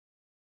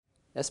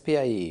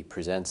SPIE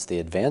presents the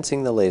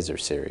Advancing the Laser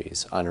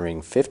series,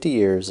 honoring 50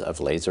 years of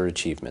laser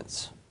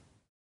achievements.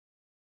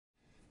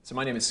 So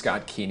my name is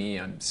Scott Keeney.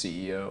 I'm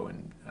CEO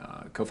and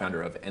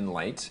co-founder of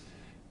nLight.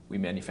 We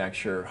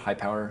manufacture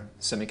high-power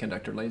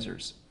semiconductor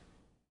lasers.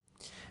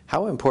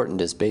 How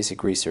important is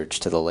basic research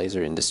to the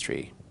laser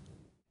industry?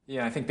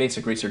 Yeah, I think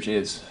basic research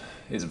is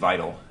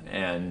vital,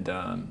 and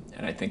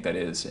I think that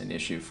is an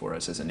issue for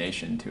us as a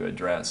nation to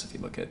address. If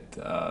you look at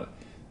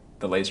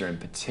the laser in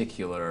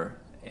particular,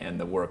 and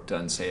the work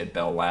done, say, at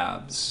Bell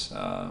Labs,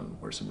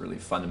 where some really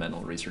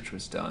fundamental research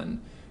was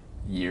done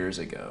years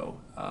ago,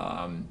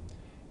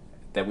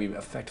 that we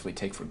effectively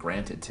take for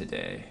granted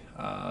today,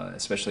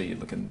 especially you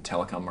look in the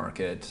telecom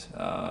market,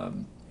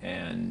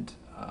 and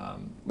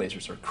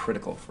lasers are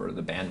critical for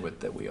the bandwidth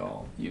that we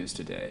all use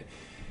today.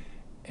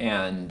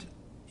 And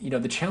you know,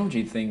 the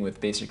challenging thing with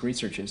basic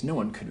research is no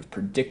one could have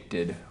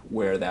predicted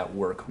where that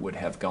work would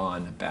have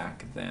gone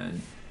back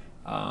then.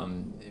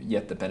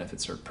 Yet the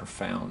benefits are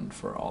profound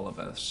for all of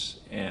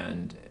us,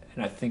 and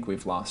I think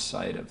we've lost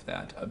sight of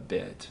that a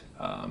bit.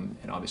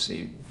 And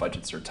obviously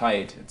budgets are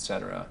tight,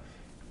 etc.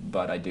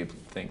 But I do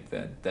think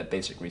that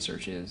basic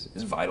research is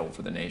vital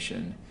for the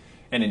nation,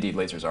 and indeed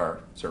lasers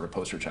are sort of a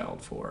poster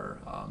child for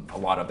a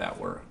lot of that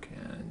work,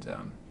 and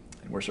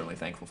we're certainly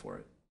thankful for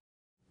it.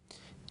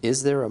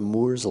 Is there a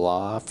Moore's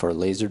law for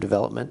laser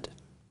development?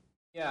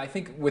 Yeah, I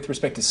think with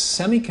respect to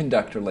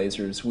semiconductor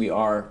lasers, we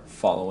are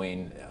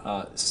following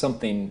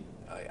something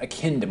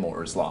akin to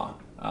Moore's law.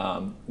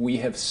 We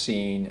have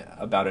seen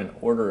about an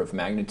order of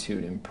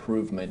magnitude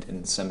improvement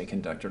in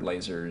semiconductor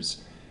lasers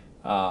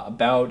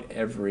about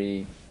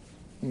every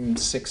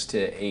 6 to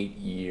 8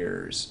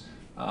 years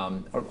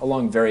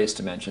along various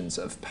dimensions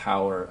of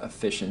power,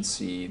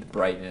 efficiency,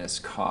 brightness,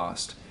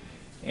 cost,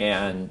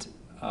 and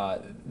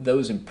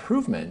those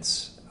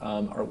improvements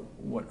are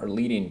what are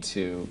leading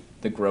to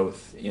the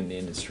growth in the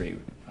industry,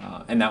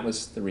 and that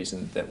was the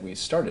reason that we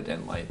started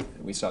nLight.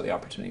 We saw the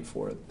opportunity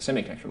for the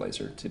semiconductor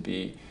laser to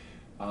be,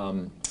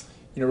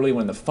 really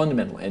one of the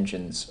fundamental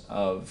engines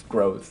of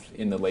growth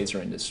in the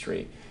laser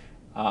industry,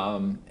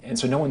 and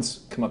so no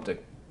one's come up to,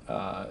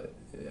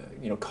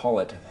 call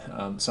it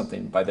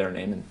something by their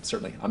name, and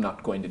certainly I'm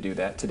not going to do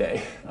that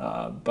today.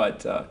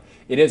 But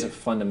it is a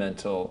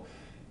fundamental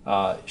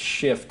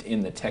shift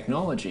in the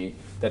technology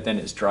that then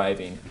is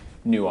driving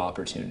new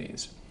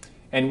opportunities.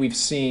 And we've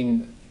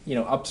seen,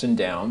 ups and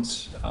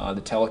downs. The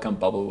telecom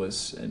bubble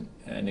was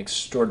an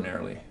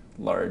extraordinarily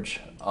large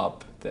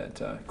up that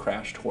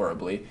crashed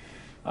horribly.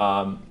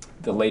 The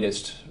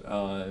latest,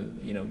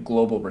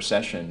 global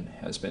recession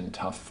has been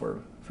tough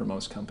for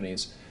most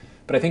companies.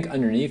 But I think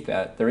underneath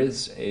that, there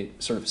is a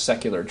sort of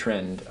secular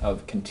trend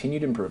of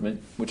continued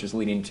improvement, which is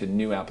leading to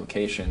new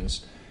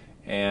applications.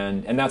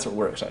 And that's what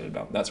we're excited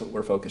about. That's what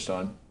we're focused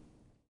on.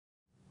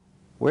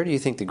 Where do you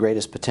think the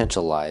greatest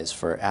potential lies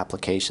for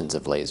applications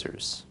of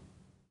lasers?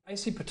 I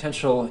see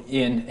potential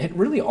in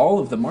really all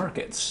of the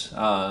markets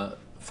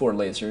for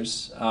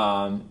lasers,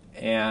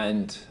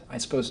 and I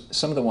suppose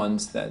some of the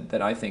ones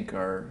that I think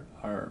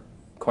are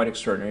quite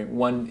extraordinary.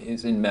 One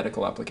is in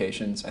medical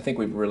applications. I think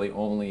we've really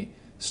only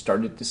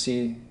started to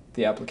see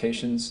the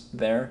applications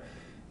there.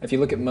 If you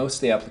look at most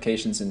of the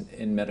applications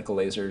in medical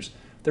lasers,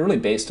 they're really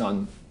based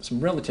on some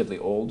relatively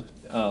old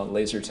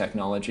laser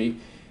technology.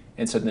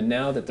 And so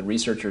now that the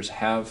researchers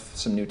have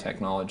some new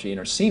technology and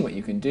are seeing what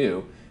you can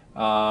do,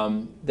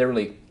 they're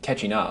really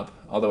catching up,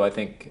 although I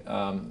think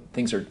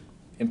things are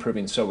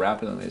improving so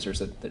rapidly in lasers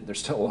that there's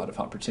still a lot of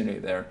opportunity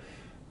there.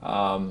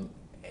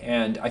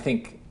 And I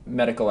think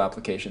medical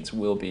applications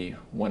will be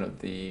one of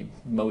the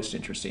most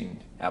interesting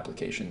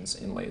applications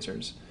in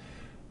lasers.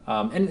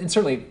 And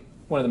certainly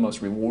one of the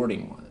most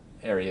rewarding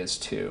areas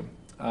too.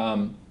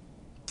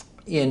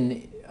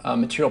 In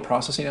material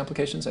processing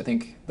applications, I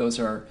think those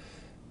are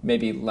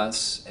maybe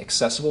less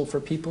accessible for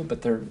people,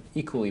 but they're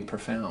equally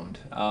profound.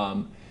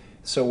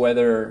 So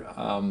whether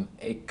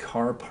a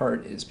car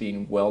part is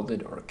being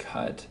welded or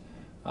cut,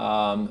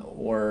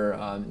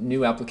 or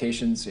new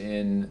applications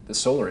in the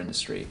solar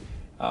industry,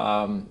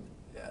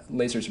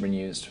 lasers have been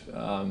used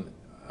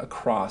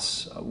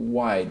across a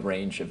wide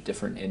range of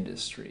different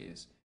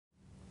industries.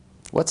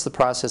 What's the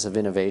process of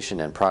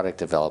innovation and product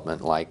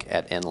development like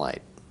at nLight?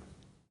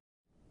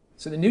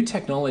 So the new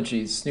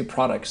technologies, new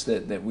products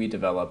that we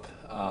develop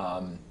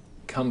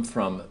come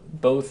from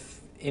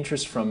both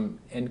interest from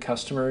end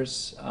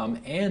customers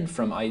and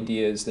from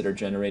ideas that are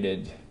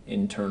generated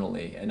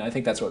internally. And I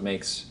think that's what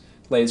makes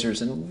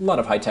lasers and a lot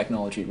of high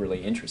technology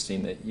really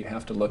interesting, that you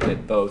have to look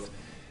at both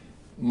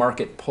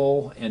market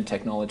pull and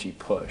technology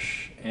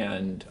push.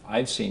 And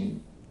I've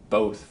seen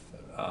both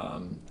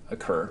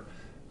occur.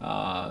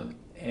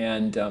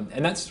 And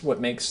that's what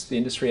makes the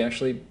industry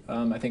actually,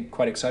 I think,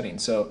 quite exciting.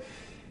 So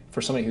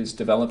for somebody who's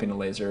developing a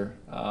laser,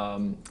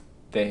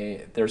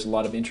 there's a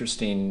lot of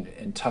interesting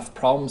and tough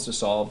problems to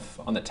solve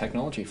on the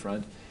technology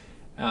front.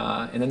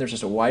 And then there's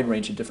just a wide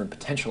range of different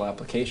potential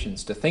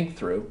applications to think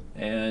through,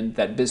 and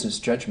that business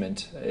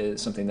judgment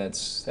is something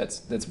that's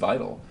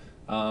vital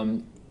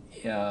to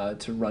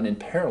run in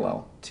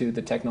parallel to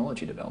the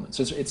technology development.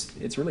 So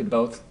it's really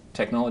both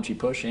technology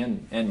push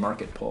and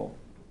market pull.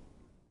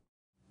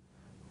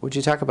 Would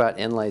you talk about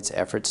nLight's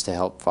efforts to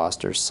help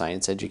foster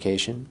science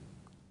education?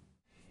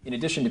 In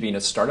addition to being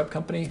a startup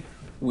company,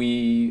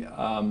 we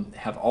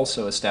have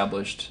also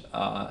established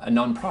a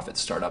nonprofit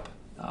startup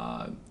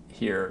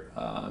here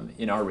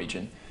in our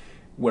region,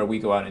 where we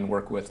go out and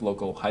work with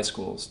local high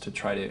schools to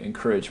try to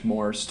encourage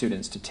more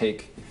students to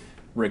take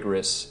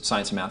rigorous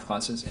science and math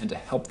classes and to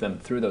help them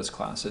through those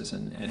classes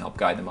and help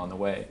guide them on the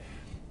way.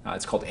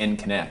 It's called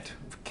nConnect,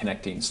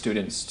 connecting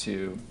students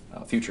to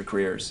future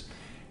careers.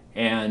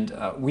 And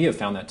we have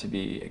found that to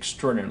be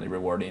extraordinarily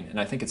rewarding, and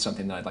I think it's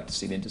something that I'd like to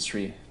see the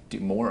industry do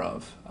more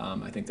of.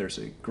 I think there's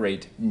a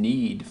great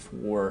need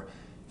for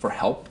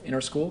help in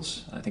our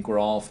schools. I think we're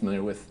all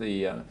familiar with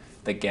the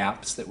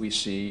gaps that we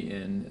see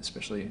in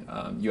especially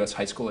U.S.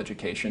 high school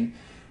education.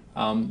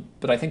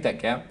 But I think that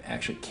gap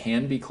actually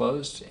can be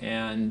closed,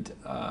 and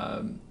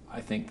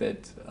I think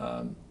that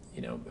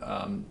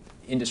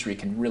industry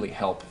can really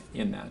help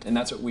in that, and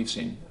that's what we've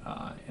seen.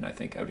 And I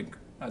think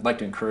I'd like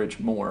to encourage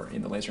more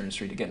in the laser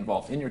industry to get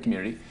involved in your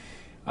community,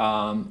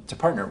 to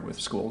partner with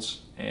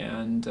schools,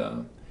 and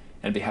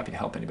be happy to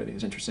help anybody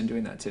who's interested in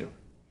doing that too.